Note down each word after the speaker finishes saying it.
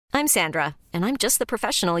I'm Sandra, and I'm just the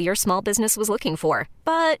professional your small business was looking for.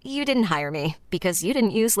 But you didn't hire me because you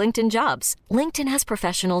didn't use LinkedIn Jobs. LinkedIn has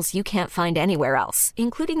professionals you can't find anywhere else,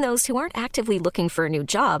 including those who aren't actively looking for a new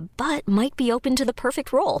job, but might be open to the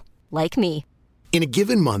perfect role, like me. In a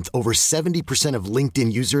given month, over 70% of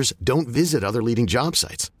LinkedIn users don't visit other leading job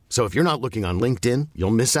sites. So if you're not looking on LinkedIn,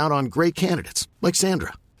 you'll miss out on great candidates like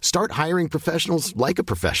Sandra. Start hiring professionals like a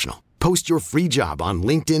professional. Post your free job on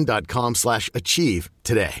linkedin.com/achieve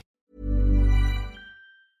today.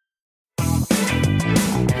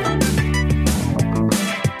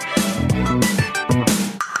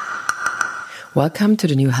 Welcome to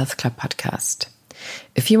the New Health Club podcast.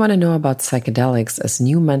 If you want to know about psychedelics as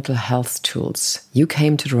new mental health tools, you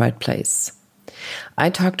came to the right place.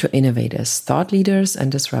 I talk to innovators, thought leaders, and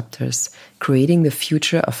disruptors, creating the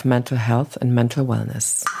future of mental health and mental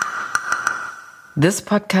wellness. This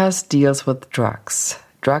podcast deals with drugs.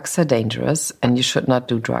 Drugs are dangerous, and you should not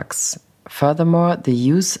do drugs. Furthermore, the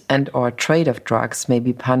use and/or trade of drugs may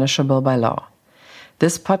be punishable by law.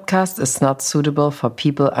 This podcast is not suitable for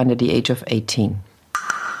people under the age of 18.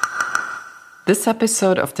 This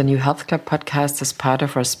episode of the New Health Club podcast is part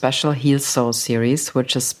of our special Heal Soul series,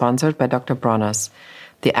 which is sponsored by Dr. Bronner's,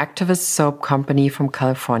 the activist soap company from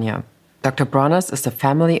California. Dr. Bronner's is a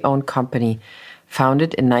family-owned company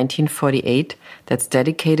founded in 1948 that's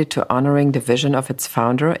dedicated to honoring the vision of its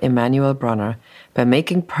founder, Emanuel Bronner, by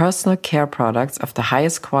making personal care products of the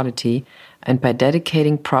highest quality and by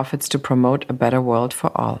dedicating profits to promote a better world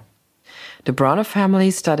for all. The Bronner family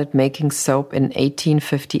started making soap in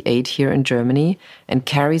 1858 here in Germany and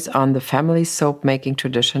carries on the family soap-making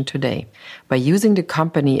tradition today by using the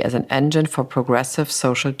company as an engine for progressive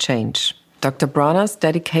social change. Dr. Bronner's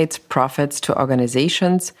dedicates profits to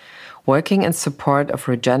organizations working in support of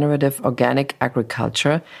regenerative organic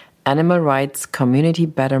agriculture, animal rights, community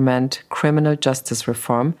betterment, criminal justice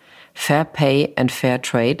reform, fair pay and fair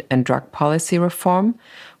trade, and drug policy reform,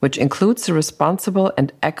 which includes the responsible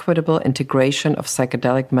and equitable integration of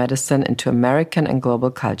psychedelic medicine into American and global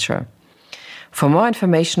culture. For more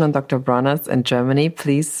information on Dr. Bronner's in Germany,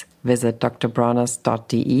 please visit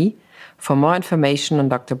drbronner's.de. For more information on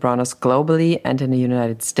Dr. Bronner's globally and in the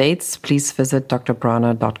United States, please visit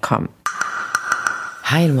drbronner.com.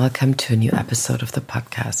 Hi, and welcome to a new episode of the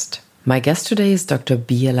podcast. My guest today is Dr.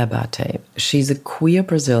 Bia Labate. She's a queer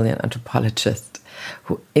Brazilian anthropologist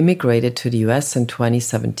who immigrated to the US in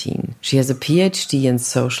 2017. She has a PhD in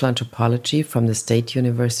social anthropology from the State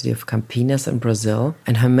University of Campinas in Brazil,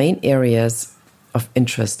 and her main areas of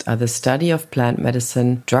interest are the study of plant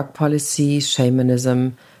medicine, drug policy,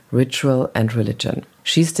 shamanism, ritual, and religion.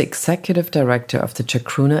 She's the executive director of the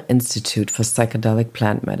Chacruna Institute for Psychedelic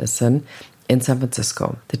Plant Medicine in San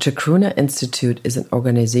Francisco. The Chacruna Institute is an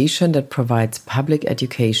organization that provides public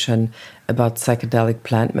education about psychedelic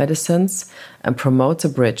plant medicines and promotes a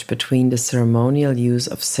bridge between the ceremonial use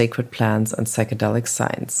of sacred plants and psychedelic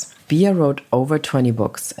science. Bia wrote over 20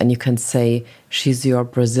 books, and you can say she's your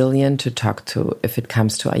Brazilian to talk to if it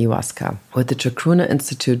comes to ayahuasca. With the Chacruna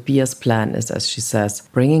Institute, Bia's plan is, as she says,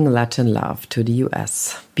 bringing Latin love to the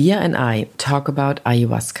US. Bia and I talk about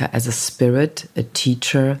ayahuasca as a spirit, a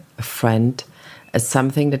teacher, a friend, as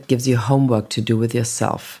something that gives you homework to do with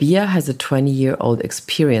yourself. Bia has a 20-year-old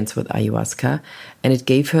experience with ayahuasca, and it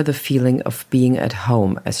gave her the feeling of being at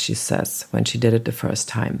home, as she says, when she did it the first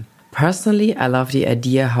time. Personally, I love the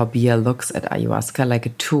idea how Bia looks at ayahuasca like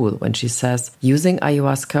a tool when she says using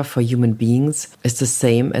ayahuasca for human beings is the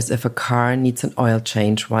same as if a car needs an oil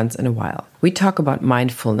change once in a while. We talk about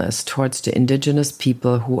mindfulness towards the indigenous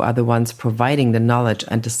people who are the ones providing the knowledge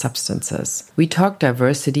and the substances. We talk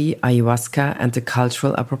diversity, ayahuasca, and the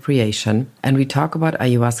cultural appropriation. And we talk about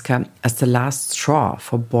ayahuasca as the last straw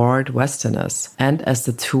for bored Westerners and as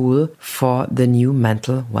the tool for the new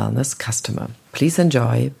mental wellness customer. Please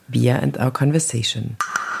enjoy Bia and our conversation.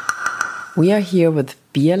 We are here with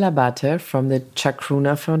Bia Labate from the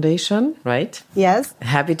Chacruna Foundation, right? Yes.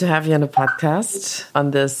 Happy to have you on the podcast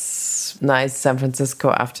on this nice San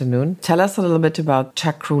Francisco afternoon. Tell us a little bit about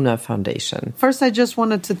Chacruna Foundation. First, I just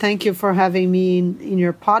wanted to thank you for having me in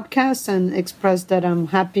your podcast and express that I'm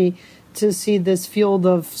happy to see this field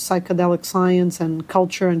of psychedelic science and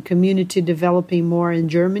culture and community developing more in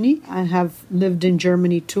Germany. I have lived in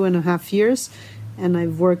Germany 2.5 years, and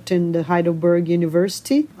I've worked in the Heidelberg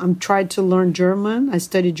University. I'm trying to learn German. I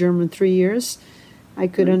studied German 3 years. I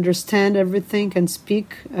could understand everything and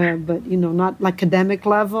speak, but not academic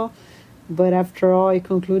level. But after all, I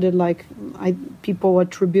concluded people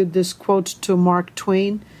attribute this quote to Mark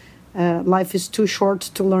Twain: "Life is too short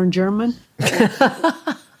to learn German."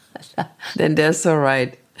 Then they're so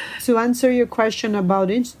right. To answer your question about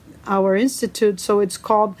our institute. So it's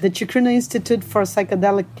called the Chacruna Institute for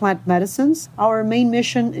Psychedelic Plant Medicines. Our main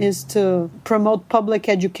mission is to promote public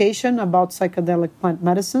education about psychedelic plant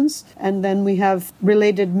medicines. And then we have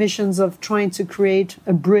related missions of trying to create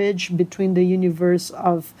a bridge between the universe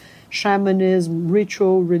of shamanism,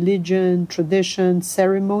 ritual, religion, tradition,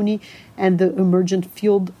 ceremony, and the emergent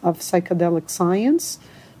field of psychedelic science.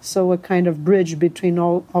 So a kind of bridge between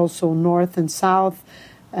also North and South,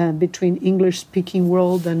 between English-speaking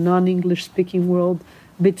world and non-English-speaking world,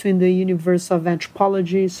 between the universe of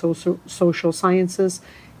anthropology, social sciences,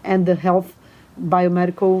 and the health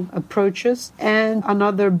biomedical approaches. And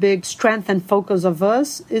another big strength and focus of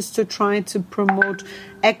us is to try to promote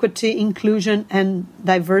equity, inclusion, and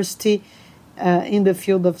diversity in the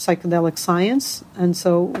field of psychedelic science. And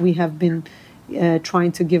so we have been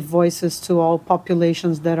trying to give voices to all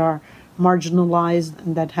populations that are marginalized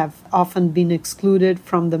and that have often been excluded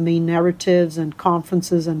from the main narratives and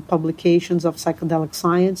conferences and publications of psychedelic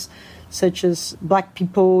science, such as Black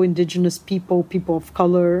people, Indigenous people, people of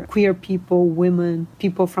color, queer people, women,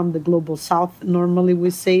 people from the global South. Normally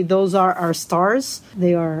we say those are our stars.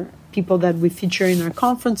 They are people that we feature in our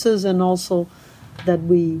conferences and also that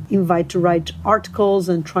we invite to write articles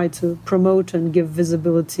and try to promote and give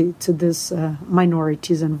visibility to these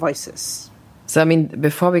minorities and voices. So, I mean,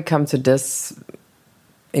 before we come to this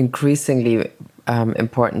increasingly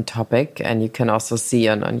important topic, and you can also see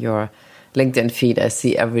on your LinkedIn feed, I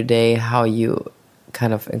see every day how you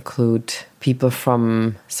kind of include people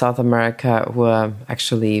from South America who are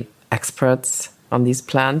actually experts on these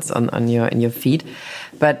plants in your feed.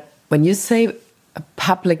 But when you say a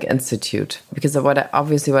public institute, because what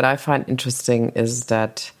I find interesting is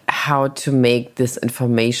that how to make this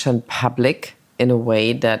information public in a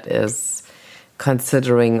way that is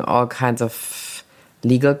considering all kinds of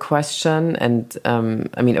legal question. And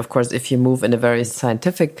I mean, of course, if you move in a very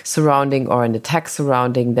scientific surrounding or in a tech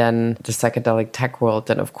surrounding, then the psychedelic tech world,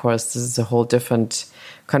 then of course, this is a whole different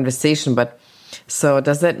conversation. But so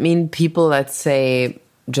does that mean people, let's say,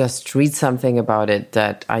 just read something about it,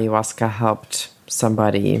 that ayahuasca helped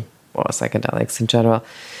somebody, or psychedelics in general,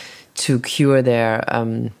 to cure their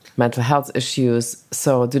mental health issues?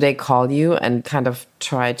 So do they call you and kind of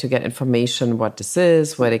try to get information what this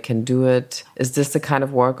is, where they can do it? Is this the kind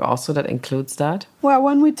of work also that includes that? Well,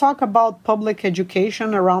 when we talk about public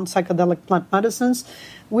education around psychedelic plant medicines,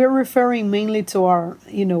 we're referring mainly to our,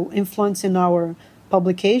 influence in our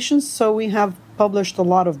publications. So we have published a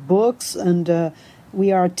lot of books, and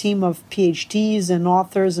we are a team of PhDs and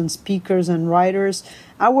authors and speakers and writers.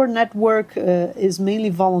 Our network is mainly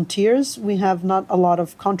volunteers. We have not a lot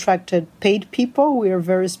of contracted paid people. We are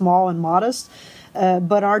very small and modest.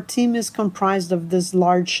 But our team is comprised of this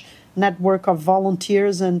large network of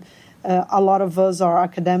volunteers, and a lot of us are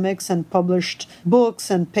academics and published books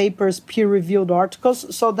and papers, peer-reviewed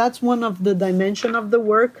articles. So that's one of the dimensions of the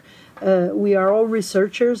work. We are all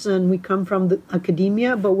researchers and we come from the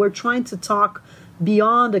academia, but we're trying to talk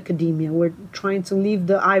beyond academia. We're trying to leave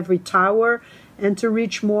the ivory tower and to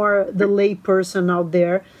reach more the lay person out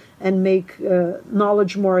there and make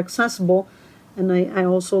knowledge more accessible. And I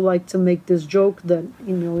also like to make this joke that,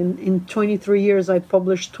 in 23 years, I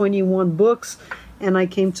published 21 books, and I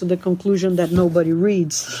came to the conclusion that nobody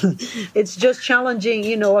reads. It's just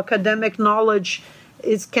challenging, academic knowledge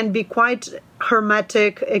can be quite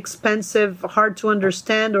hermetic, expensive, hard to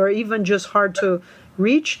understand, or even just hard to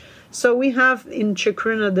reach. So we have in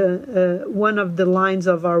Chacruna, one of the lines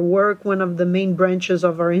of our work, one of the main branches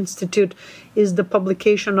of our institute is the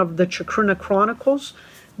publication of the Chacruna Chronicles.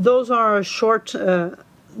 Those are short,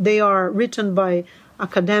 they are written by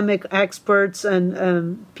academic experts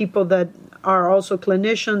and people that are also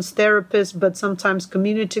clinicians, therapists, but sometimes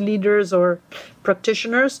community leaders or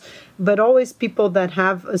practitioners, but always people that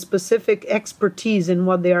have a specific expertise in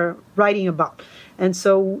what they are writing about. And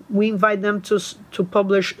so we invite them to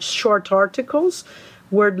publish short articles.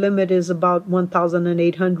 Word limit is about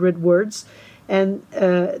 1,800 words. And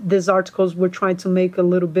these articles we're trying to make a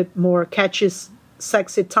little bit more catchy,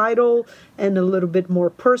 sexy title and a little bit more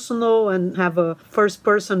personal and have a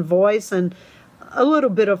first-person voice and a little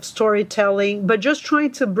bit of storytelling, but just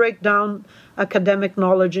trying to break down academic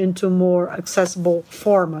knowledge into more accessible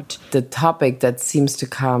format. The topic that seems to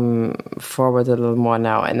come forward a little more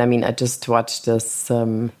now, and I mean, I just watched this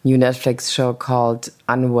new Netflix show called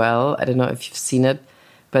Unwell. I don't know if you've seen it,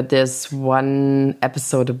 but there's one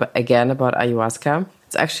episode about ayahuasca.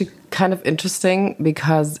 It's actually kind of interesting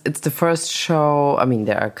because it's the first show. I mean,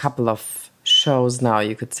 there are a couple of shows now,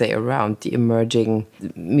 you could say, around the emerging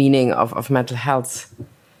meaning of mental health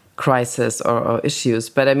crisis or issues.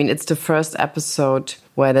 But I mean, it's the first episode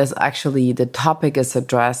where there's actually the topic is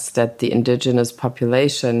addressed that the indigenous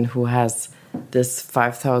population who has this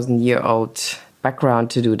 5,000-year-old background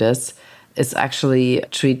to do this is actually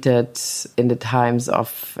treated in the times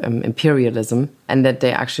of imperialism, and that they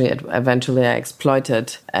actually eventually are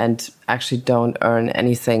exploited and actually don't earn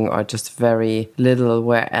anything or just very little,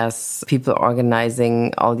 whereas people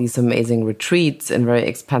organizing all these amazing retreats in very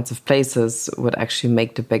expensive places would actually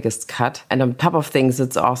make the biggest cut. And on top of things,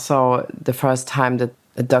 it's also the first time that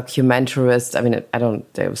a documentarist,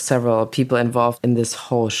 there were several people involved in this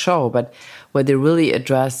whole show, but where they really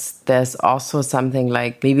address, there's also something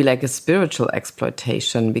like maybe like a spiritual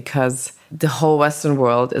exploitation, because the whole Western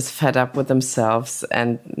world is fed up with themselves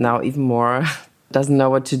and now even more doesn't know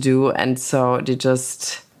what to do. And so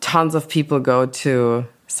tons of people go to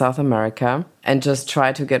South America and just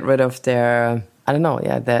try to get rid of their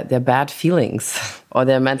bad feelings or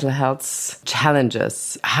their mental health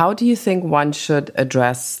challenges. How do you think one should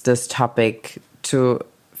address this topic to,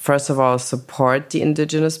 first of all, support the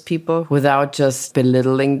indigenous people without just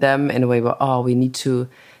belittling them in a way where, we need to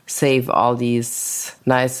save all these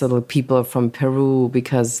nice little people from Peru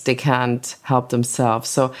because they can't help themselves?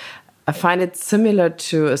 So I find it similar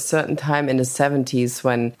to a certain time in the 70s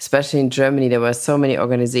when, especially in Germany, there were so many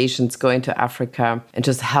organizations going to Africa and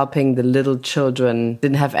just helping the little children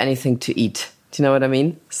didn't have anything to eat. Do you know what I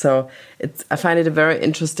mean? So I find it a very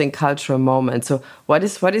interesting cultural moment. So what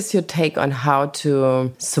is your take on how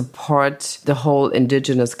to support the whole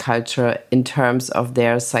indigenous culture in terms of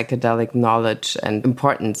their psychedelic knowledge and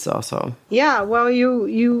importance also? Yeah, well,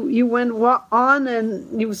 you went on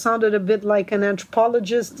and you sounded a bit like an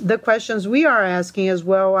anthropologist. The questions we are asking as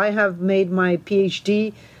well, I have made my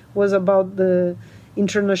PhD, was about the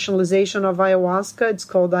internationalization of ayahuasca. It's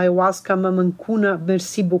called Ayahuasca Mamancuna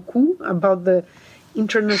Merci Beaucoup, about the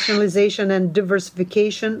internationalization and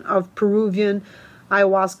diversification of Peruvian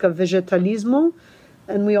ayahuasca vegetalismo.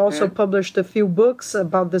 And we also published a few books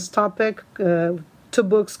about this topic, 2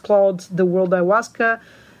 books called The World Ayahuasca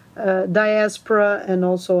Diaspora, and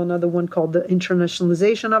also another one called The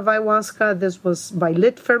Internationalization of Ayahuasca. This was by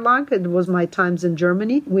Lit Verlag. It was my times in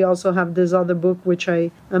Germany. We also have this other book, which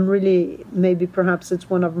I am really, maybe perhaps it's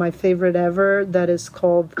one of my favorite ever, that is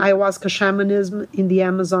called Ayahuasca Shamanism in the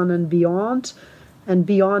Amazon and Beyond. And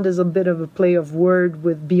beyond is a bit of a play of word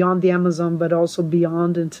with beyond the Amazon, but also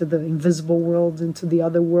beyond into the invisible world, into the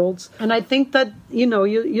other worlds. And I think that,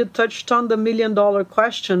 you touched on the $1 million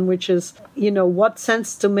question, which is, what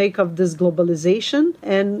sense to make of this globalization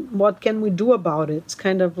and what can we do about it? It's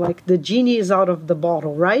kind of like the genie is out of the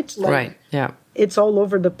bottle, right? Right, yeah. It's all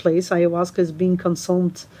over the place. Ayahuasca is being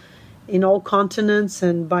consumed in all continents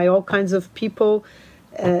and by all kinds of people.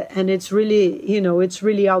 And it's really, it's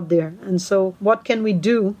really out there. And so what can we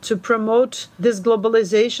do to promote this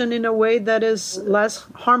globalization in a way that is less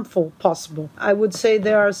harmful possible? I would say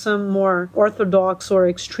there are some more orthodox or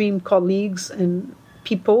extreme colleagues and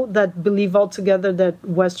people that believe altogether that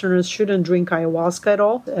Westerners shouldn't drink ayahuasca at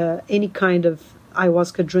all. Any kind of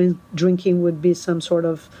ayahuasca drinking would be some sort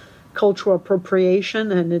of cultural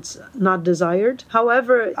appropriation, and it's not desired.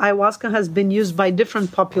 However, ayahuasca has been used by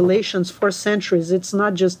different populations for centuries. It's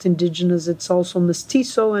not just indigenous, it's also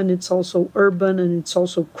mestizo, and it's also urban, and it's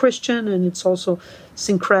also Christian, and it's also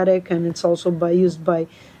syncretic, and it's also used by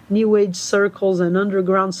New Age circles and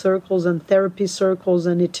underground circles and therapy circles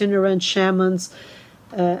and itinerant shamans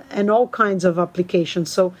and all kinds of applications.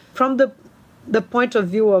 So from the point of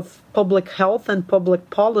view of public health and public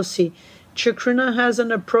policy, Chacruna has an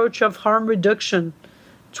approach of harm reduction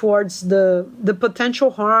towards the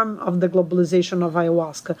potential harm of the globalization of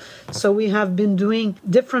ayahuasca. So we have been doing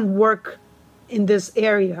different work in this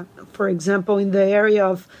area. For example, in the area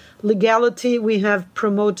of legality, we have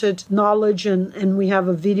promoted knowledge and we have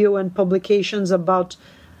a video and publications about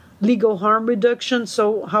legal harm reduction.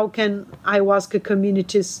 So how can ayahuasca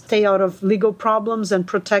communities stay out of legal problems and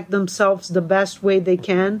protect themselves the best way they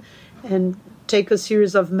can and take a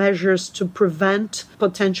series of measures to prevent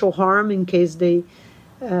potential harm in case they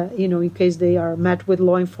are met with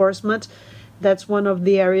law enforcement. That's one of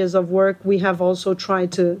the areas of work. We have also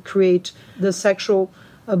tried to create the sexual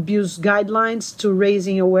abuse guidelines to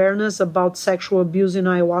raising awareness about sexual abuse in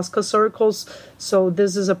ayahuasca circles. So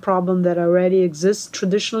this is a problem that already exists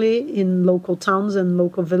traditionally in local towns and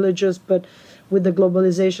local villages, but with the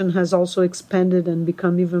globalization has also expanded and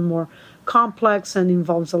become even more complex and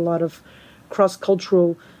involves a lot of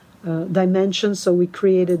cross-cultural dimensions. So we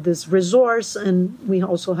created this resource, and we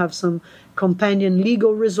also have some companion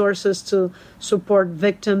legal resources to support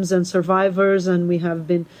victims and survivors, and we have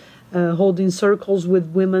been holding circles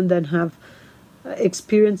with women that have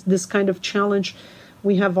experienced this kind of challenge.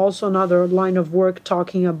 We have also another line of work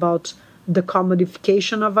talking about the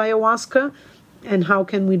commodification of ayahuasca and how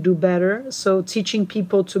can we do better. So teaching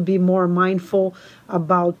people to be more mindful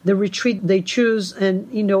about the retreat they choose and,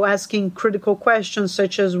 asking critical questions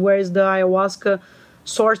such as where is the ayahuasca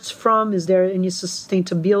sourced from? Is there any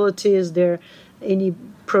sustainability? Is there any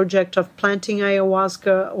project of planting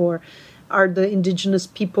ayahuasca? Or are the indigenous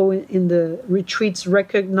people in the retreats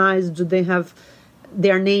recognized? Do they have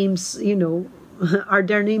their names, are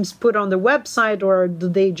their names put on the website, or do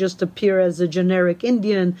they just appear as a generic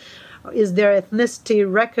Indian? Is their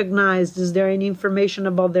ethnicity recognized? Is there any information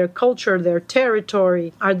about their culture, their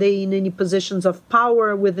territory? Are they in any positions of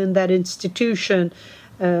power within that institution?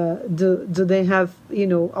 Do they have,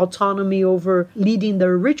 autonomy over leading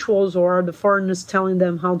their rituals, or are the foreigners telling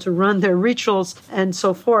them how to run their rituals, and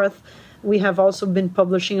so forth? We have also been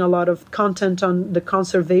publishing a lot of content on the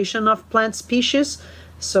conservation of plant species.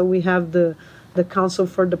 So we have the Council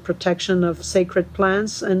for the Protection of Sacred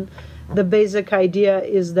Plants, and the basic idea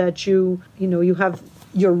is that you have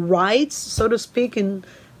your rights, so to speak,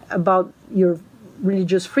 about your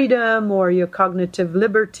religious freedom or your cognitive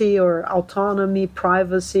liberty or autonomy,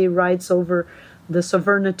 privacy, rights over the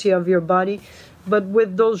sovereignty of your body. But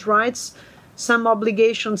with those rights, some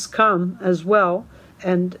obligations come as well,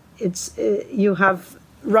 and you have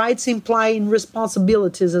rights implying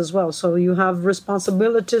responsibilities as well. So you have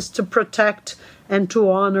responsibilities to protect and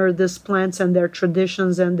to honor these plants and their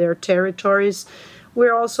traditions and their territories. We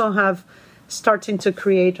also have starting to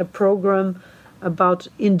create a program about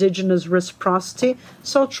indigenous reciprocity.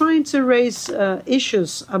 So trying to raise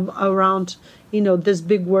issues around, these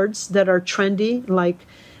big words that are trendy, like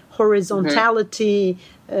horizontality,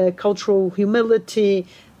 cultural humility,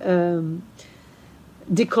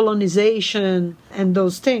 decolonization, and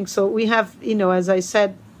those things. So we have, as I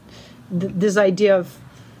said, this idea of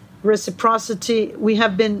reciprocity. We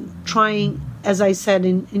have been trying, as I said,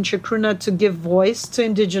 in Chacruna, to give voice to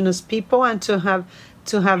indigenous people and to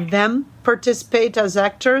have them participate as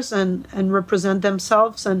actors and represent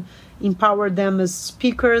themselves and empower them as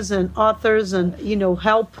speakers and authors and,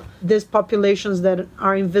 help these populations that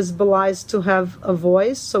are invisibilized to have a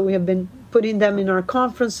voice. So we have been putting them in our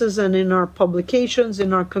conferences and in our publications,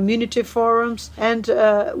 in our community forums. And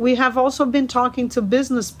we have also been talking to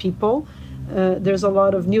business people. There's a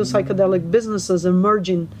lot of new psychedelic businesses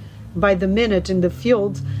emerging by the minute in the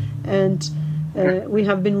field. And we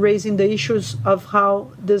have been raising the issues of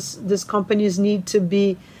how these companies need to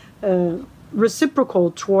be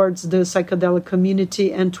reciprocal towards the psychedelic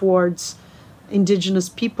community and towards indigenous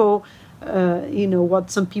people,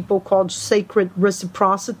 what some people call sacred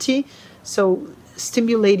reciprocity. So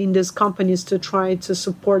stimulating these companies to try to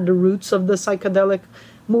support the roots of the psychedelic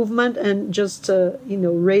movement and just,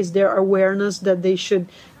 raise their awareness that they should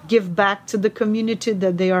give back to the community,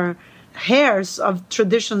 that they are heirs of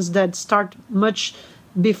traditions that start much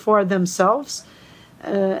before themselves.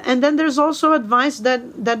 And then there's also advice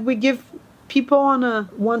that we give people on a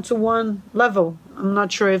one-to-one level. I'm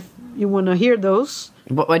not sure if you want to hear those.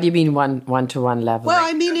 What do you mean one-to-one level? Well,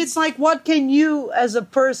 I mean, it's like, what can you as a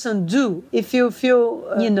person do if you feel,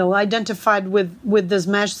 identified with this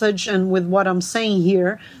message and with what I'm saying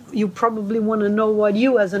here? You probably want to know what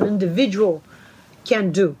you as an individual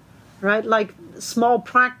can do, right? Like small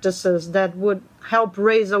practices that would help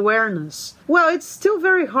raise awareness. Well, it's still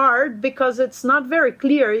very hard because it's not very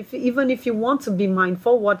clear. Even if you want to be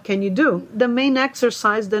mindful, what can you do? The main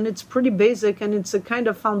exercise, then, it's pretty basic and it's a kind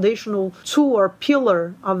of foundational tool or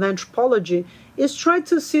pillar of anthropology, is try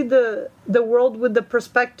to see the world with the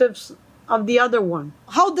perspectives of the other one.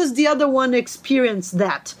 How does the other one experience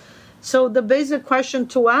that? So the basic question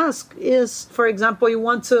to ask is, for example, you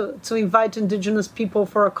want to invite indigenous people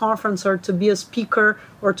for a conference or to be a speaker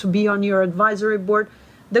or to be on your advisory board.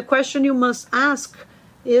 The question you must ask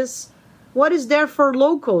is, what is there for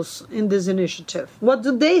locals in this initiative? What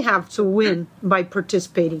do they have to win by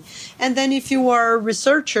participating? And then if you are a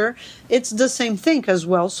researcher, it's the same thing as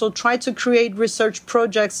well. So try to create research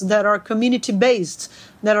projects that are community-based,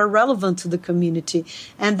 that are relevant to the community,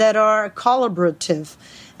 and that are collaborative.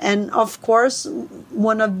 And of course,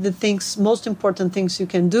 one of the most important things you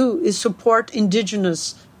can do is support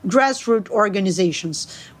indigenous grassroots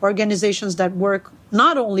organizations that work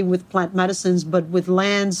not only with plant medicines, but with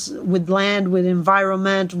land, with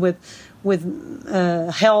environment, with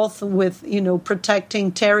health, with,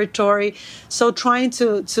 protecting territory. So trying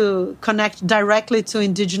to connect directly to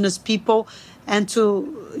indigenous people and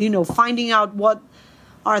to, finding out what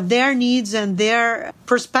are their needs and their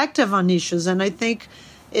perspective on issues. And I think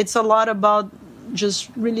it's a lot about just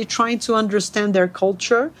really trying to understand their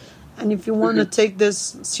culture And if you want to take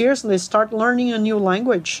this seriously, start learning a new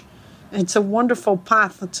language. It's a wonderful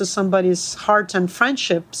path to somebody's heart and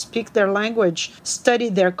friendship. Speak their language, study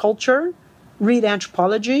their culture, read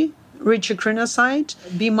anthropology, read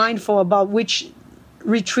Chikrinasite, be mindful about which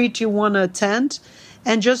retreat you want to attend,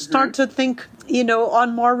 and just start to think,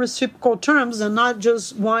 on more reciprocal terms and not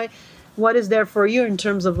just what is there for you in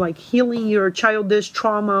terms of like healing your childish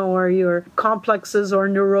trauma or your complexes or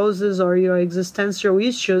neuroses or your existential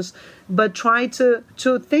issues, but try to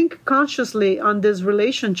think consciously on this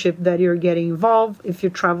relationship that you're getting involved. If you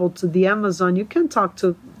travel to the Amazon, you can talk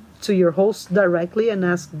to your host directly and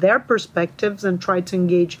ask their perspectives and try to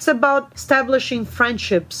engage. It's about establishing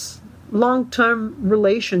friendships, long-term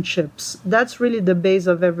relationships. That's really the base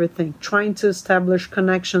of everything. Trying to establish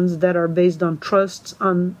connections that are based on trust,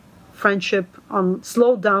 on friendship, on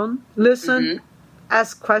slow down, listen,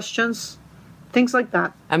 ask questions, things like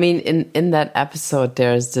that. I mean, in that episode,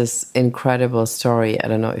 there's this incredible story. I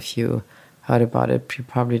don't know if you heard about it. You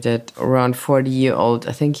probably did. Around 40-year-old,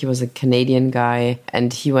 I think he was a Canadian guy,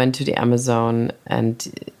 and he went to the Amazon,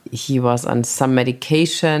 and he was on some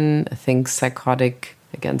medication, I think psychotic,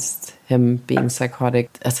 against him being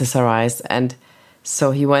psychotic, SSRIs, and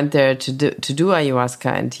so he went there to do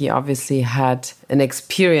ayahuasca, and he obviously had an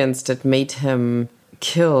experience that made him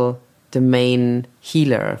kill the main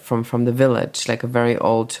healer from the village, like a very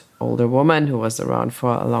older woman who was around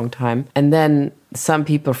for a long time. And then some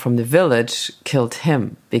people from the village killed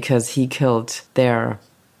him because he killed their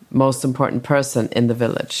most important person in the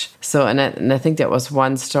village. So, and I think that was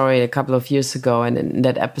one story a couple of years ago, and in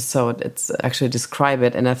that episode, it's actually describe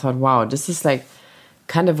it. And I thought, wow, this is like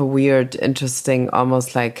kind of a weird, interesting,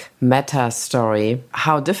 almost like meta story,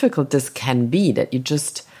 how difficult this can be, that you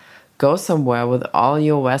just go somewhere with all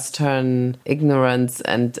your Western ignorance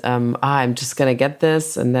and I'm just going to get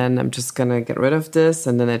this and then I'm just going to get rid of this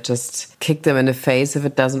and then I just kick them in the face if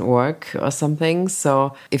it doesn't work or something.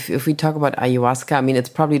 So if we talk about ayahuasca, I mean, it's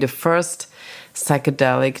probably the first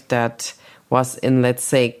psychedelic that was in, let's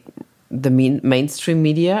say, the mainstream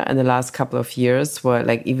media in the last couple of years, where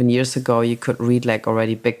like even years ago you could read like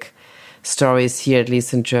already big stories here, at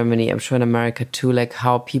least in Germany, I'm sure in America too, like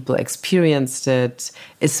how people experienced it,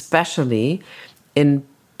 especially in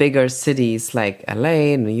bigger cities like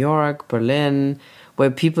LA, New York, Berlin,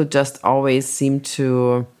 where people just always seem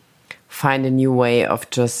to find a new way of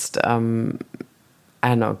just,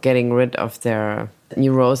 getting rid of their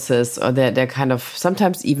neurosis or their kind of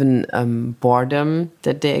sometimes even boredom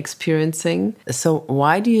that they're experiencing. So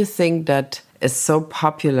why do you think that is so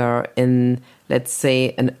popular in, let's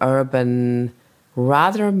say, an urban,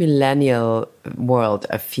 rather millennial world,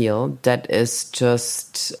 I feel, that is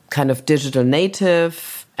just kind of digital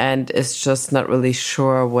native and is just not really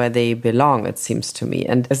sure where they belong, it seems to me.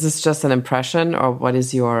 And is this just an impression, or what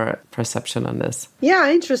is your perception on this? Yeah,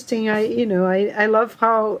 interesting. I love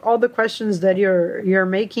how all the questions that you're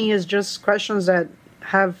making is just questions that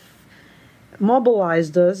have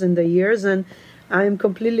mobilized us in the years, and I am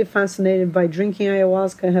completely fascinated by drinking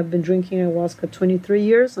ayahuasca. I have been drinking ayahuasca 23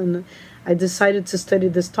 years, and I decided to study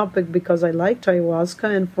this topic because I liked ayahuasca,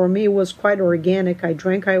 and for me it was quite organic. I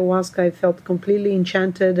drank ayahuasca, I felt completely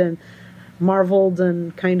enchanted and marveled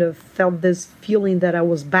and kind of felt this feeling that I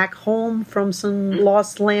was back home from some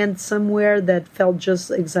lost land somewhere that felt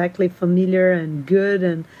just exactly familiar and good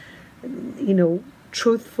and,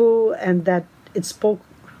 truthful, and that it spoke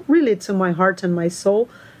really to my heart and my soul.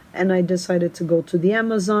 And I decided to go to the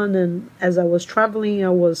Amazon, and as I was traveling, I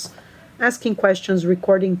was asking questions,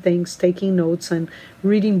 recording things, taking notes, and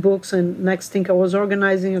reading books. And next thing, I was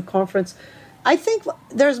organizing a conference. I think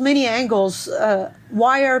there's many angles.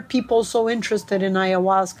 Why are people so interested in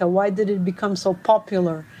ayahuasca? Why did it become so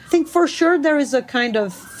popular? I think for sure there is a kind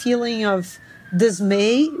of feeling of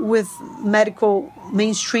dismay with medical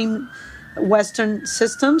mainstream Western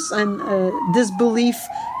systems and disbelief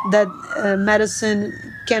that medicine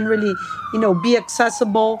can really, be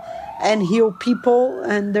accessible and heal people.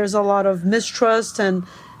 And there's a lot of mistrust and,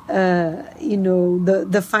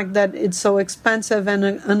 the fact that it's so expensive and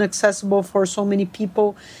inaccessible for so many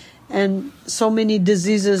people, and so many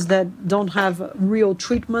diseases that don't have real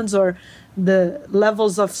treatments, or the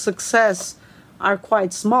levels of success are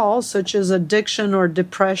quite small, such as addiction or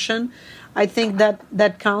depression. I think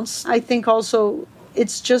that counts. I think also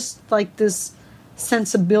it's just like this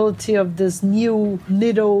sensibility of this new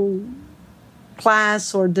middle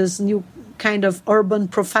class, or this new kind of urban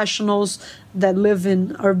professionals that live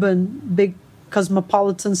in urban big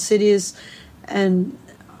cosmopolitan cities and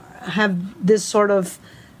have this sort of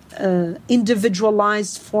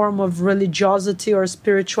individualized form of religiosity or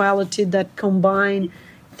spirituality that combine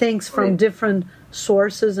things from different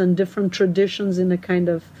sources and different traditions in a kind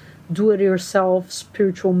of do-it-yourself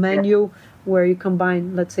spiritual menu where you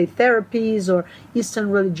combine, let's say, therapies or Eastern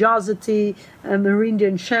religiosity,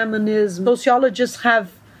 Amerindian shamanism. Sociologists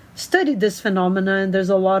have studied this phenomena, and there's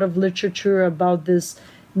a lot of literature about this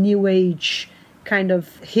New Age kind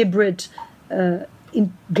of hybrid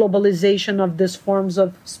globalization of these forms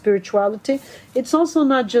of spirituality. It's also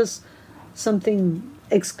not just something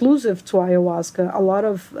exclusive to ayahuasca. A lot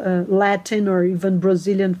of Latin or even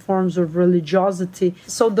Brazilian forms of religiosity.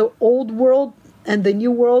 So the old world and the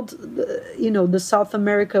new world, the South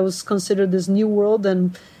America was considered this new world,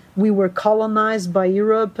 and we were colonized by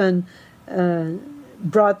Europe and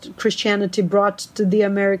Christianity brought to the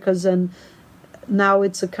Americas, and now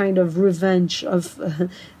it's a kind of revenge of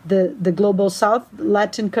the global South.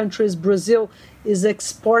 Latin countries, Brazil is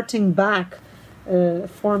exporting back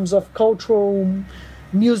forms of cultural,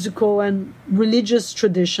 musical, and religious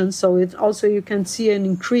traditions. So it also, you can see an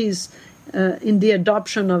increase in the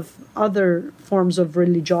adoption of other forms of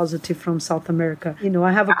religiosity from South America.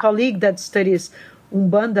 I have a colleague that studies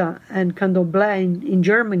Umbanda and Candomblé in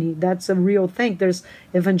Germany. That's a real thing. There's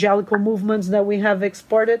evangelical movements that we have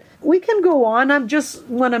exported. We can go on. I just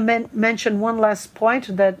want to mention one last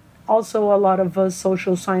point that also a lot of us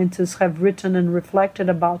social scientists have written and reflected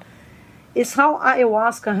about, is how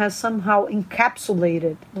ayahuasca has somehow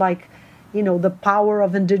encapsulated, the power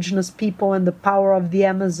of indigenous people and the power of the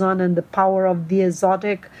Amazon and the power of the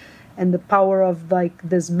exotic and the power of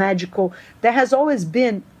this magical. There has always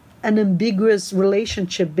been an ambiguous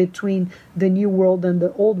relationship between the new world and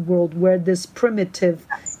the old world, where this primitive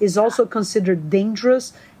is also considered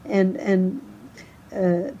dangerous and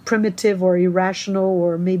primitive or irrational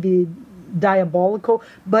or maybe diabolical,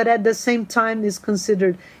 but at the same time is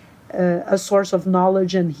considered a source of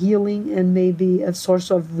knowledge and healing and maybe a source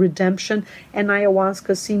of redemption. And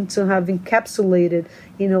ayahuasca seemed to have encapsulated,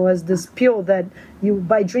 as this pill that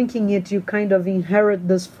by drinking it, you kind of inherit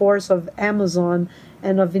this force of Amazon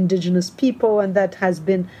and of indigenous people, and that has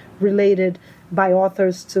been related by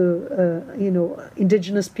authors to,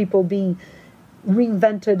 indigenous people being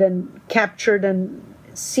reinvented and captured and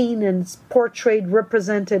seen and portrayed,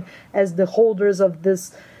 represented as the holders of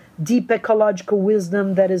this deep ecological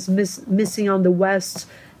wisdom that is missing on the West,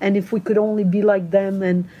 and if we could only be like them.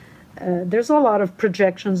 And there's a lot of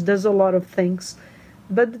projections, there's a lot of things,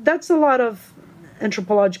 but that's a lot of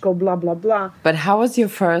anthropological blah blah blah. But how was your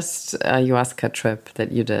first ayahuasca trip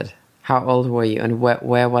that you did? How old were you, and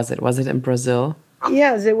where was it? Was it in Brazil?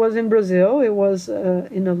 Yes, it was in Brazil. It was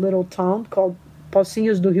in a little town called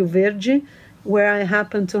Pocinhos do Rio Verde, where I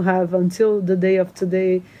happened to have, until the day of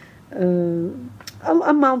today,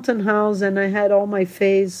 a mountain house, and I had all my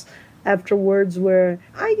phase afterwards where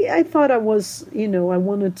I thought I was, I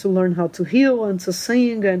wanted to learn how to heal and to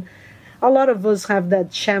sing, and a lot of us have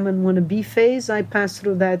that shaman wannabe phase. I passed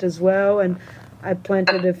through that as well, and I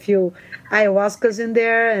planted a few ayahuascas in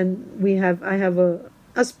there, and I have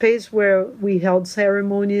a space where we held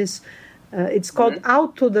ceremonies. It's called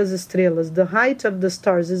Alto das Estrelas, the height of the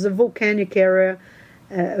stars. It's a volcanic area,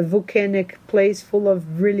 a volcanic place full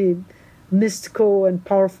of really mystical and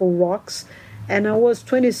powerful rocks. And I was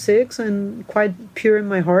 26 and quite pure in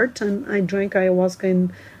my heart, and I drank ayahuasca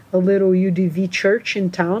in a little UDV church in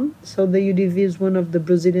town. So the UDV is one of the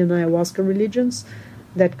Brazilian ayahuasca religions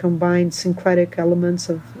that combines syncretic elements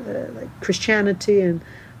of Christianity and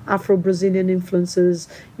Afro-Brazilian influences,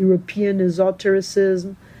 European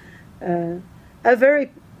esotericism, a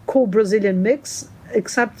very cool Brazilian mix,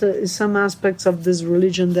 except some aspects of this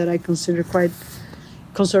religion that I consider quite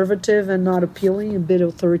conservative and not appealing, a bit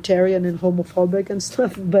authoritarian and homophobic and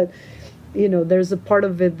stuff. But there's a part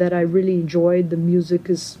of it that I really enjoyed. The music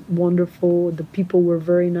is wonderful, the people were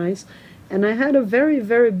very nice, and I had a very,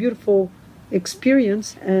 very beautiful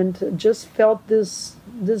experience and just felt this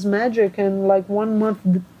magic. And 1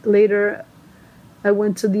 month later, I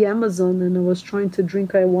went to the Amazon and I was trying to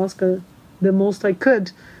drink ayahuasca the most I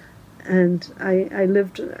could, and I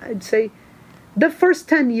lived, I'd say, the first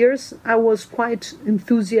 10 years I was quite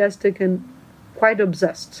enthusiastic and quite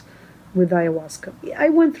obsessed with ayahuasca. I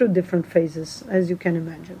went through different phases, as you can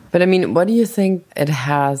imagine. But what do you think it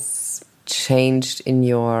has changed in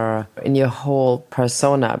your whole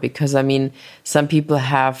persona? Because some people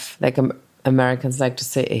have, Americans like to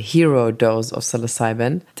say, a hero dose of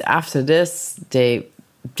psilocybin. After this,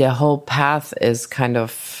 their whole path is kind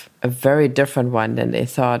of a very different one than they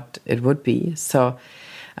thought it would be. So,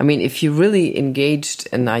 if you really engaged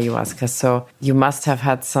in ayahuasca, so you must have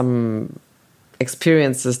had some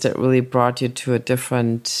experiences that really brought you to a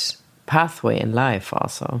different pathway in life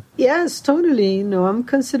also. Yes, totally. I'm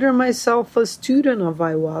considering myself a student of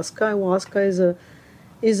ayahuasca. Ayahuasca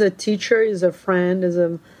is a teacher, is a friend, is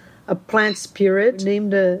a plant spirit.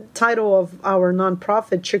 Named the title of our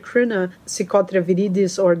nonprofit, Chacruna Psychotria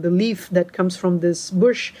viridis, or the leaf that comes from this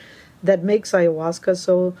bush that makes ayahuasca.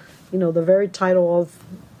 So, the very title of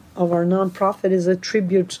our nonprofit is a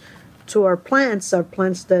tribute to our plants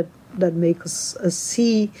that make us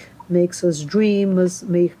see, makes us dream,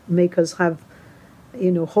 make us have,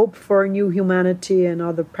 hope for a new humanity and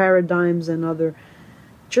other paradigms and other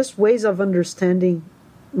just ways of understanding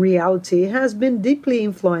reality. It has been deeply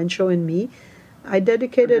influential in me. I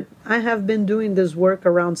have been doing this work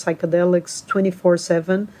around psychedelics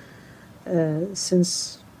 24/7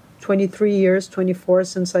 since 23 years, 24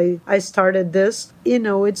 since I started this.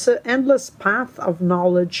 It's an endless path of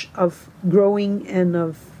knowledge, of growing and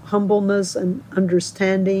of humbleness and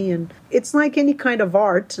understanding. And it's like any kind of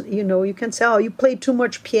art. You can say, oh, you play too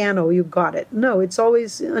much piano, you got it. No, it's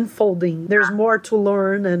always unfolding. There's more to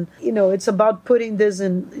learn. And, it's about putting this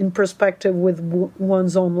in perspective with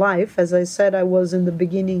one's own life. As I said, I was in the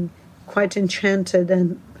beginning quite enchanted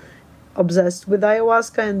and obsessed with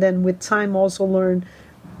ayahuasca. And then with time also learned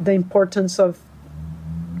the importance of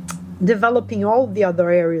developing all the other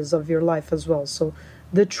areas of your life as well. So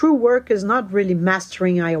the true work is not really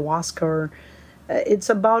mastering ayahuasca, or it's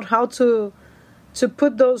about how to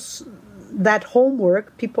put that homework.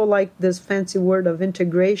 People like this fancy word of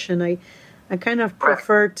integration. I kind of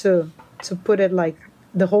prefer to put it like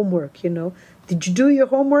the homework. Did you do your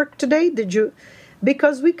homework today? Did you?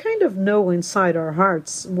 Because we kind of know inside our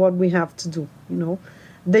hearts what we have to do.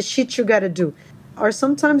 The shit you got to do. Or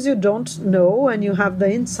sometimes you don't know and you have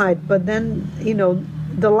the insight, but then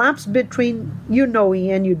the lapse between you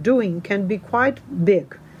knowing and you doing can be quite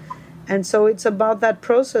big. And so it's about that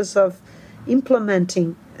process of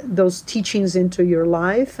implementing those teachings into your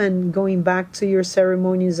life and going back to your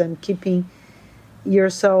ceremonies and keeping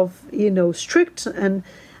yourself, strict. And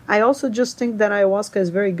I also just think that ayahuasca is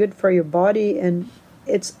very good for your body. And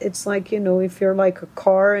it's like, if you're like a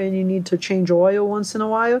car and you need to change oil once in a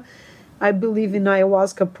while, I believe in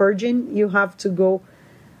ayahuasca purging. You have to go.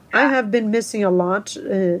 I have been missing a lot,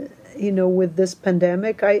 with this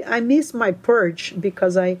pandemic. I miss my purge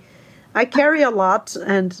because I carry a lot,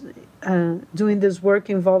 and doing this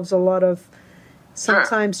work involves a lot of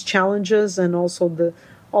sometimes challenges, and also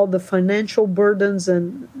all the financial burdens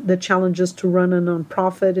and the challenges to run a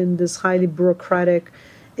nonprofit in this highly bureaucratic,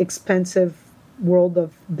 expensive world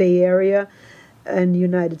of Bay Area and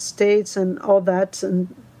United States and all that.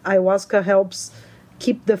 And ayahuasca helps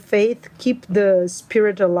keep the faith, keep the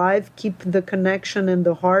spirit alive, keep the connection in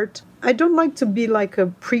the heart. I don't like to be like a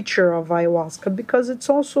preacher of ayahuasca because it's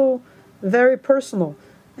also very personal.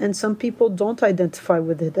 And some people don't identify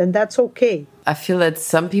with it, and that's okay. I feel that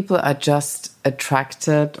some people are just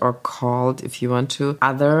attracted or called, if you want to,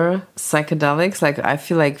 other psychedelics. Like I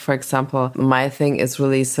feel like, for example, my thing is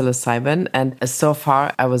really psilocybin. And so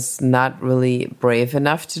far, I was not really brave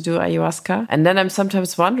enough to do ayahuasca. And then I'm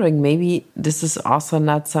sometimes wondering, maybe this is also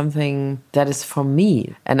not something that is for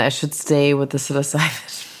me. And I should stay with the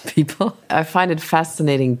psilocybin people. I find it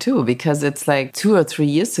fascinating too, because it's like 2 or 3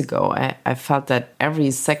 years ago, I felt that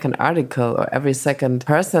every second article or every second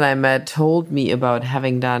person I met told me about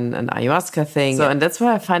having done an ayahuasca thing. So, and that's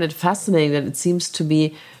why I find it fascinating that it seems to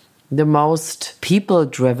be the most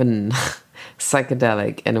people-driven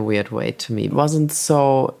psychedelic in a weird way to me. It wasn't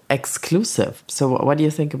so exclusive. So what do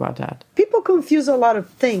you think about that? People confuse a lot of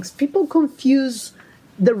things. People confuse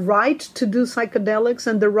the right to do psychedelics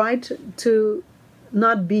and the right to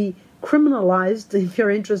not be criminalized if you're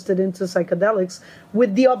interested into psychedelics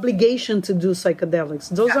with the obligation to do psychedelics.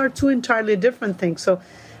 Those are two entirely different things. So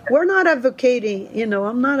we're not advocating,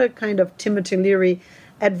 I'm not a kind of Timothy Leary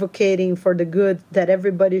advocating for the good that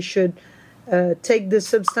everybody should take the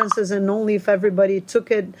substances, and only if everybody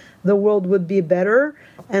took it, the world would be better,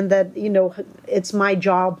 and that, it's my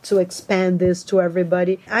job to expand this to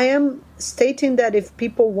everybody. I am stating that if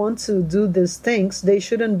people want to do these things, they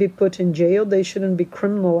shouldn't be put in jail, they shouldn't be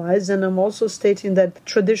criminalized. And I'm also stating that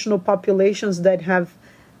traditional populations that have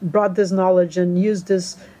brought this knowledge and used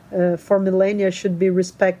this for millennia should be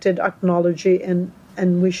respected, acknowledged,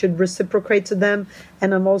 and we should reciprocate to them.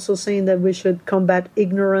 And I'm also saying that we should combat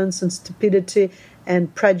ignorance and stupidity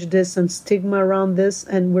and prejudice and stigma around this.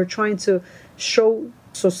 And we're trying to show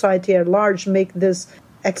society at large, make this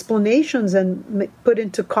explanations and put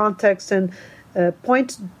into context and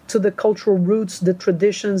point to the cultural roots, the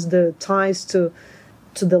traditions, the ties to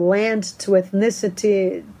the land, to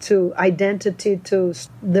ethnicity, to identity, to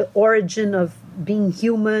the origin of being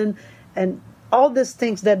human, and all these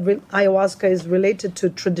things that ayahuasca is related to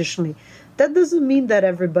traditionally. That doesn't mean that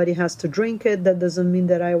everybody has to drink it. That doesn't mean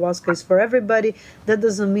that ayahuasca is for everybody. That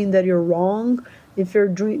doesn't mean that you're wrong if you're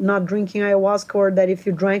not drinking ayahuasca, or that if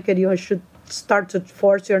you drank it, you should start to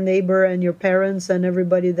force your neighbor and your parents and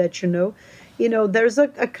everybody that you know. You know, there's a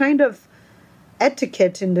kind of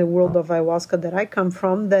etiquette in the world of ayahuasca that I come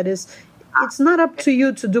from that is, it's not up to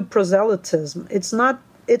you to do proselytism. It's not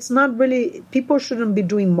really, people shouldn't be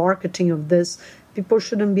doing marketing of this. People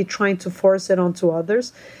shouldn't be trying to force it onto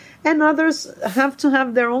others. And others have to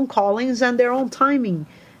have their own callings and their own timing.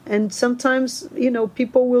 And sometimes, you know,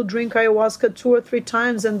 people will drink ayahuasca 2 or 3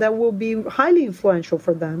 times, and that will be highly influential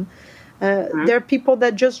for them. There are people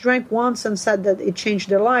that just drank once and said that it changed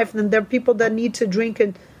their life. And there are people that need to drink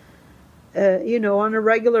it, you know, on a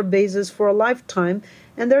regular basis for a lifetime.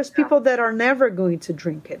 And there's people that are never going to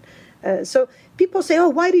drink it. So people say, oh,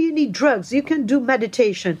 why do you need drugs? You can do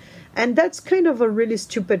meditation. And that's kind of a really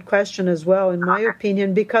stupid question as well, in my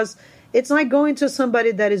opinion, because it's like going to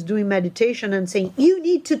somebody that is doing meditation and saying, you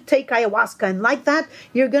need to take ayahuasca, and like that,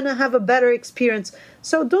 you're going to have a better experience.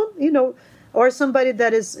 So don't, you know, or somebody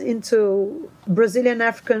that is into Brazilian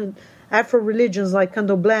Afro religions like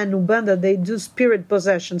Candomblé and Umbanda, they do spirit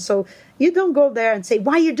possession. So you don't go there and say,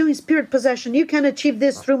 why are you doing spirit possession? You can achieve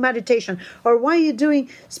this through meditation. Or why are you doing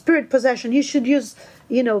spirit possession? You should use,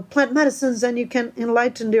 you know, plant medicines and you can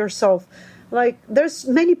enlighten yourself. Like, there's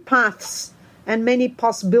many paths and many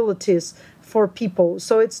possibilities for people.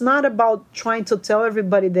 So it's not about trying to tell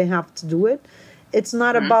everybody they have to do it. It's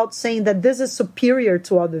not about saying that this is superior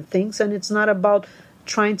to other things. And it's not about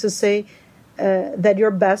trying to say that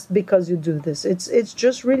you're best because you do this. It's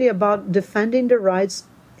just really about defending the rights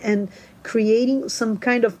and creating some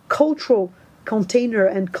kind of cultural container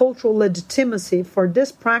and cultural legitimacy for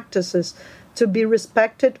these practices to be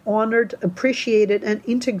respected, honored, appreciated, and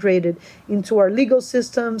integrated into our legal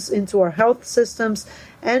systems, into our health systems,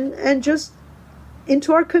 and just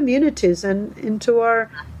into our communities and into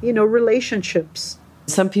our, you know, relationships.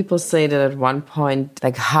 Some people say that at one point,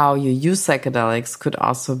 like how you use psychedelics could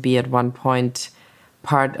also be at one point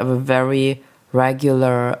part of a very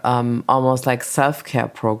regular, almost like self-care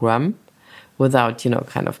program without, you know,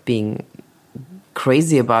 kind of being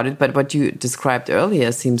crazy about it. But what you described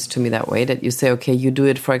earlier seems to me that way, that you say, okay, you do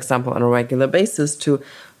it, for example, on a regular basis to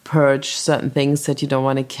purge certain things that you don't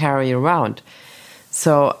want to carry around.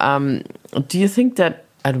 So do you think that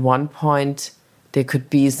at one point there could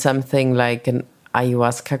be something like an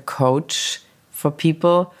ayahuasca coach for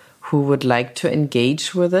people who would like to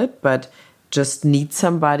engage with it, but just need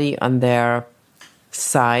somebody on their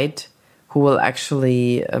side who will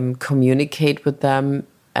actually communicate with them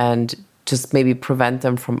and just maybe prevent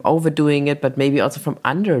them from overdoing it, but maybe also from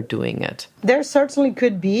underdoing it? There certainly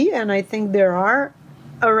could be, and I think there are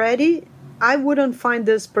already. I wouldn't find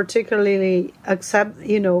this particularly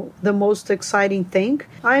the most exciting thing.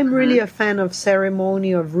 I'm really a fan of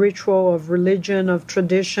ceremony, of ritual, of religion, of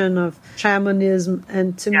tradition, of shamanism.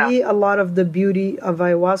 And to me, a lot of the beauty of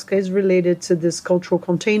ayahuasca is related to this cultural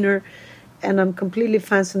container. And I'm completely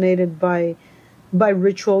fascinated by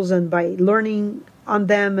rituals and by learning on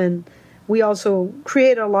them. And we also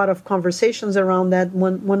create a lot of conversations around that.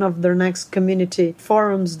 One of their next community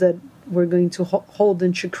forums that we're going to hold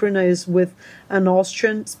in Chacruna is with an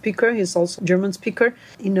Austrian speaker. He's also a German speaker.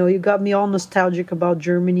 You know, you got me all nostalgic about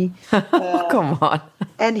Germany. Come on.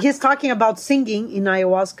 And he's talking about singing in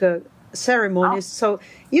ayahuasca ceremonies. So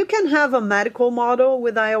you can have a medical model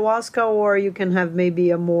with ayahuasca, or you can have maybe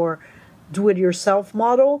a more do-it-yourself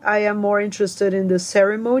model. I am more interested in the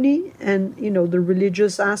ceremony and, you know, the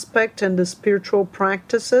religious aspect and the spiritual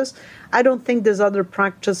practices. I don't think these other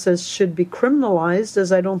practices should be criminalized,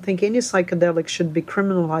 as I don't think any psychedelic should be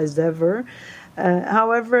criminalized ever.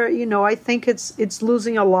 However, you know, I think it's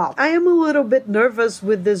losing a lot. I am a little bit nervous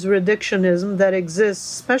with this reductionism that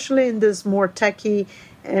exists, especially in this more techie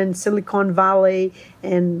and Silicon Valley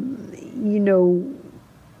and, you know,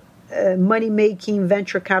 money-making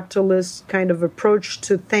venture capitalist kind of approach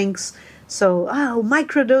to things. So,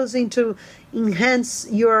 microdosing to enhance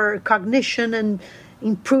your cognition and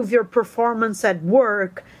improve your performance at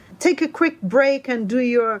work. Take a quick break and do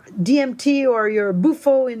your DMT or your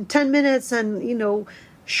Bufo in 10 minutes and, you know,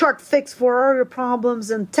 short fix for all your problems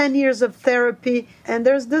and 10 years of therapy. And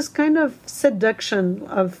there's this kind of seduction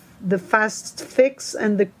of the fast fix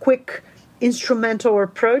and the quick instrumental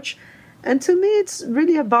approach. And to me, it's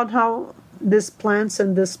really about how these plants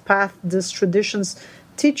and this path, these traditions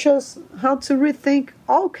teach us how to rethink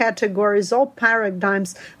all categories, all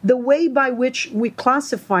paradigms, the way by which we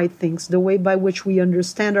classify things, the way by which we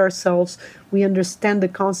understand ourselves, we understand the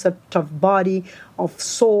concept of body, of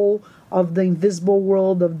soul, of the invisible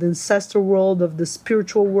world, of the ancestral world, of the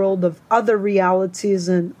spiritual world, of other realities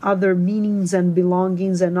and other meanings and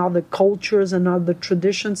belongings and other cultures and other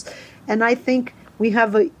traditions. And I think we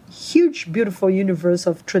have a huge, beautiful universe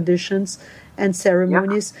of traditions and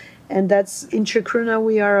ceremonies. Yeah. And that's in Chacruna,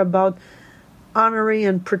 we are about honoring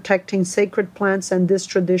and protecting sacred plants and these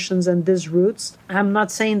traditions and these roots. I'm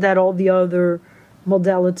not saying that all the other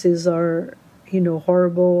modalities are,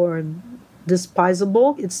 horrible or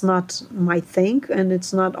despisable. It's not my thing, and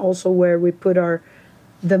it's not also where we put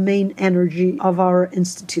the main energy of our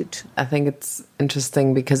institute. I think it's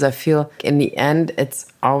interesting because I feel in the end it's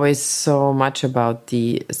always so much about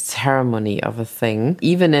the ceremony of a thing.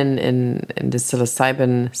 Even in the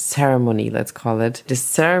psilocybin ceremony, let's call it, the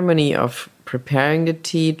ceremony of preparing the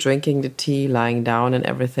tea, drinking the tea, lying down and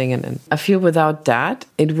everything. And I feel without that,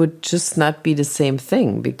 it would just not be the same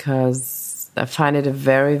thing, because I find it a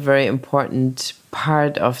very, very important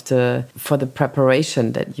part for the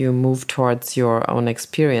preparation that you move towards your own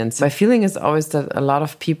experience. My feeling is always that a lot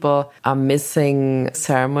of people are missing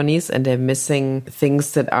ceremonies and they're missing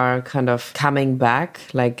things that are kind of coming back.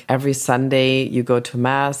 Like every Sunday you go to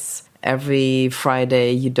mass. Every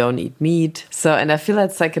Friday you don't eat meat. And I feel that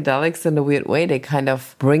psychedelics in a weird way, they kind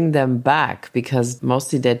of bring them back because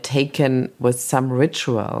mostly they're taken with some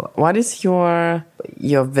ritual. What is your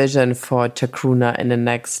vision for Chacruna in the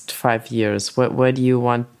next 5 years? Where do you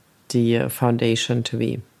want the foundation to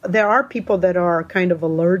be? There are people that are kind of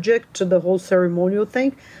allergic to the whole ceremonial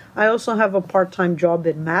thing. I also have a part-time job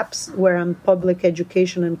at MAPS where I'm public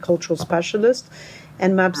education and cultural specialist.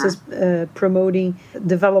 And MAPS is promoting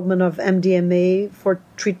development of MDMA for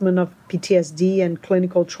treatment of PTSD and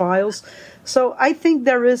clinical trials. So I think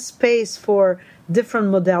there is space for different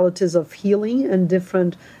modalities of healing and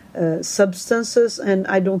different substances. And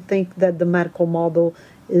I don't think that the medical model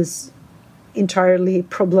is entirely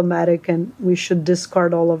problematic and we should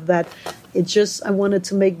discard all of that. It's just, I wanted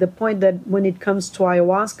to make the point that when it comes to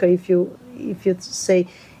ayahuasca, if you say,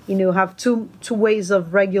 have two ways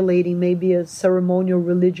of regulating, maybe a ceremonial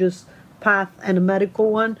religious path and a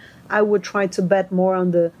medical one, I would try to bet more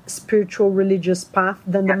on the spiritual religious path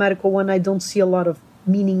than the medical one. I don't see a lot of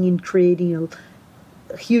meaning in creating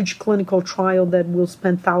a huge clinical trial that will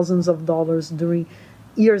spend thousands of dollars during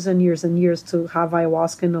years and years and years to have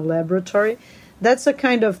ayahuasca in a laboratory. That's the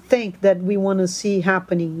kind of thing that we want to see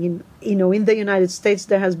happening. In the United States,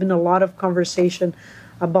 there has been a lot of conversation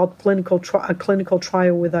about a clinical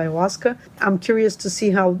trial with ayahuasca. I'm curious to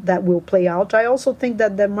see how that will play out. I also think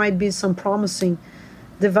that there might be some promising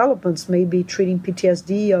developments, maybe treating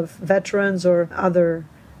PTSD of veterans or other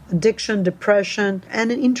addiction, depression.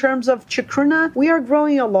 And in terms of Chacruna, we are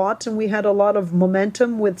growing a lot, and we had a lot of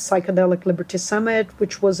momentum with Psychedelic Liberty Summit,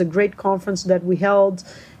 which was a great conference that we held.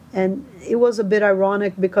 And it was a bit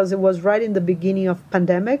ironic because it was right in the beginning of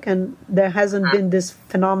pandemic, and there hasn't been this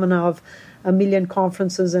phenomena of 1 million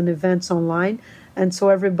conferences and events online. And so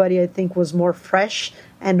everybody, I think, was more fresh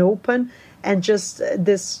and open, and just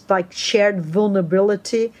this shared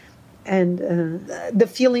vulnerability and the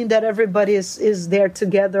feeling that everybody is there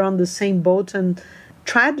together on the same boat, and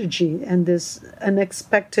tragedy and this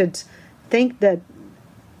unexpected thing that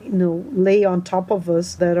lay on top of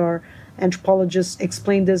us, that our anthropologists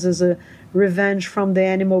explain this as a revenge from the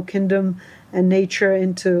animal kingdom and nature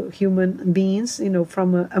into human beings,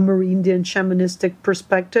 from a Amerindian shamanistic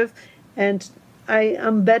perspective. And I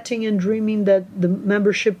am betting and dreaming that the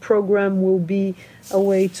membership program will be a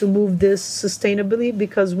way to move this sustainably,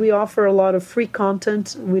 because we offer a lot of free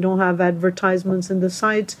content. We don't have advertisements in the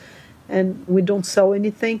site, and we don't sell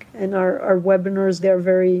anything. And our webinars,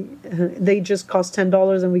 they just cost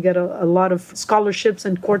 $10, and we get a lot of scholarships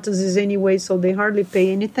and courtesies anyway, so they hardly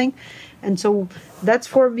pay anything. And so that's,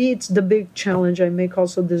 for me, it's the big challenge. I make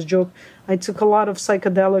also this joke. I took a lot of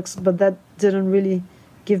psychedelics, but that didn't really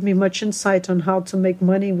give me much insight on how to make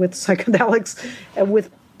money with psychedelics and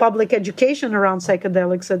with public education around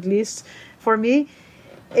psychedelics, at least. For me,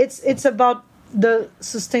 it's about the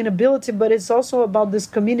sustainability, but it's also about this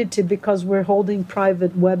community, because we're holding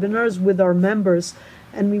private webinars with our members,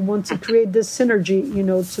 and we want to create this synergy,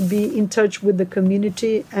 to be in touch with the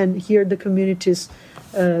community and hear the community's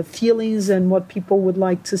feelings and what people would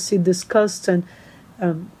like to see discussed, and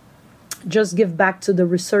just give back to the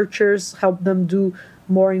researchers, help them do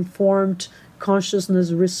more informed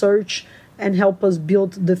consciousness research, and help us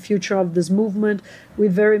build the future of this movement. We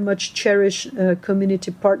very much cherish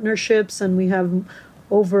community partnerships, and we have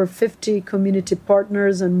over 50 community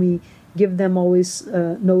partners, and we give them always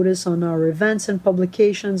notice on our events and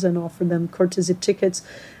publications and offer them courtesy tickets.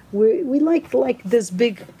 We like this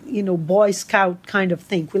big, Boy Scout kind of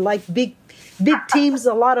thing. We like big teams,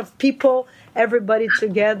 a lot of people, everybody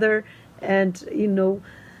together. And,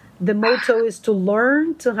 the motto is to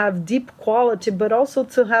learn, to have deep quality, but also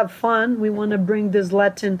to have fun. We want to bring this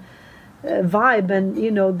Latin vibe and,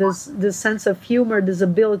 this sense of humor, this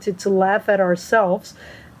ability to laugh at ourselves.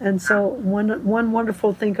 And so one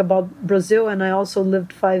wonderful thing about Brazil, and I also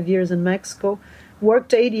lived 5 years in Mexico,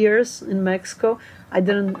 worked 8 years in Mexico.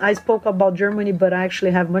 I spoke about Germany, but I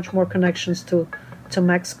actually have much more connections to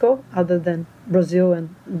Mexico other than Brazil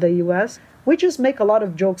and the US. We just make a lot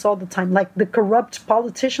of jokes all the time, like the corrupt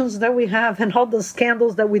politicians that we have and all the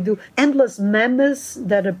scandals that we do, endless memes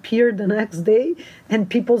that appear the next day, and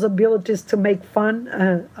people's abilities to make fun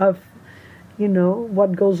of,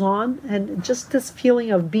 what goes on. And just this feeling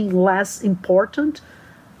of being less important.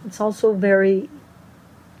 It's also very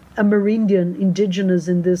Amerindian, indigenous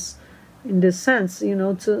in this sense,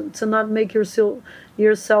 to not make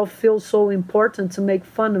yourself feel so important, to make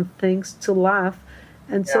fun of things, to laugh.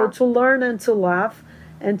 And so to learn and to laugh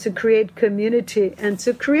and to create community and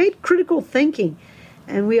to create critical thinking.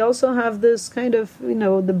 And we also have this kind of,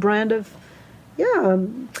 the brand of,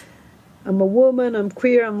 I'm a woman, I'm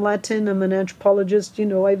queer, I'm Latin, I'm an anthropologist.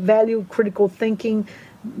 I value critical thinking,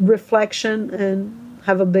 reflection, and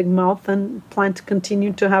have a big mouth and plan to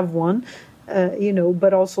continue to have one.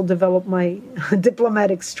 But also develop my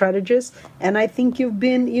diplomatic strategies. And I think you've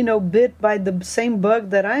been, bit by the same bug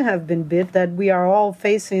that I have been bit, that we are all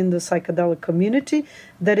facing the psychedelic community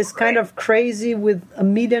that is kind of crazy with a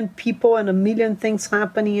million people and a million things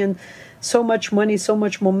happening and so much money, so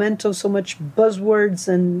much momentum, so much buzzwords,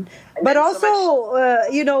 but also,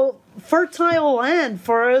 fertile land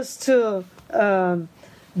for us to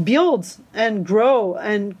build and grow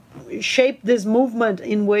and shape this movement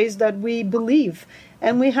in ways that we believe.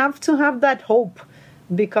 And we have to have that hope,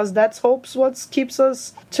 because that's hope's what keeps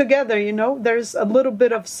us together. There's a little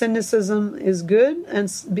bit of cynicism is good, and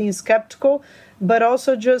being skeptical, but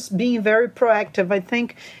also just being very proactive. I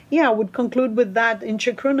think, I would conclude with that. In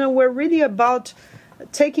Chacruna, we're really about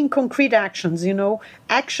taking concrete actions.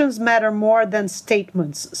 Actions matter more than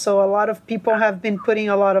statements. So a lot of people have been putting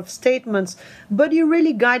a lot of statements, but you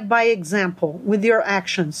really guide by example with your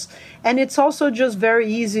actions. And it's also just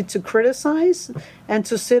very easy to criticize and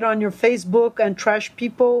to sit on your Facebook and trash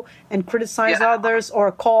people and criticize others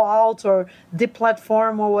or call out or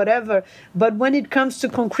deplatform or whatever. But when it comes to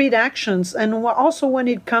concrete actions, and also when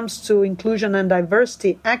it comes to inclusion and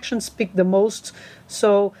diversity, actions speak the most.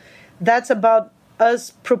 So that's about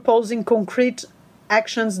us proposing concrete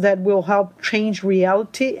actions that will help change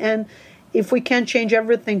reality. And if we can't change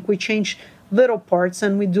everything, we change little parts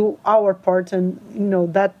and we do our part. And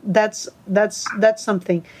that's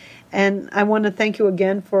something. And I want to thank you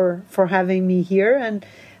again for having me here. And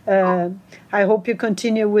I hope you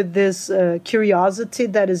continue with this curiosity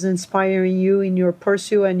that is inspiring you in your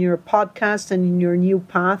pursuit and your podcast and in your new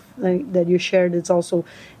path that you shared. It's also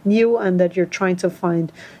new, and that you're trying to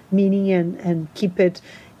find meaning and keep it,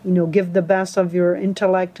 give the best of your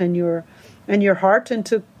intellect and your heart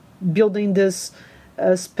into building this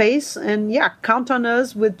space. And count on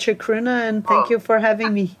us with Chacruna, and thank you for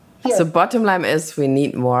having me here. So bottom line is, we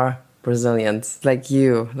need more Brazilians like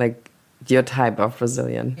you, like your type of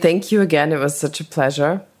Brazilian. Thank you again. It was such a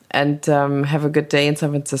pleasure. And have a good day in San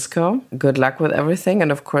Francisco. Good luck with everything.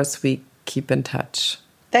 And of course, we keep in touch.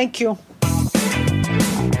 Thank you.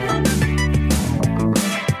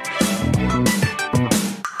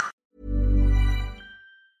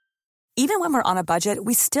 Even when we're on a budget,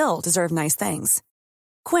 we still deserve nice things.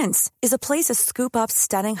 Quince is a place to scoop up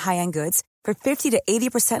stunning high-end goods for 50 to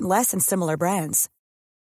 80% less than similar brands.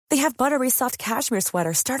 They have buttery soft cashmere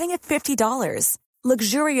sweaters starting at $50,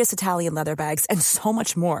 luxurious Italian leather bags, and so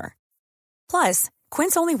much more. Plus,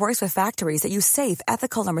 Quince only works with factories that use safe,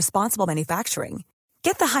 ethical, and responsible manufacturing.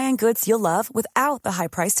 Get the high-end goods you'll love without the high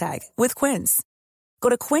price tag with Quince. Go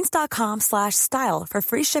to quince.com/style for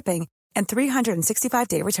free shipping and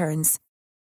 365-day returns.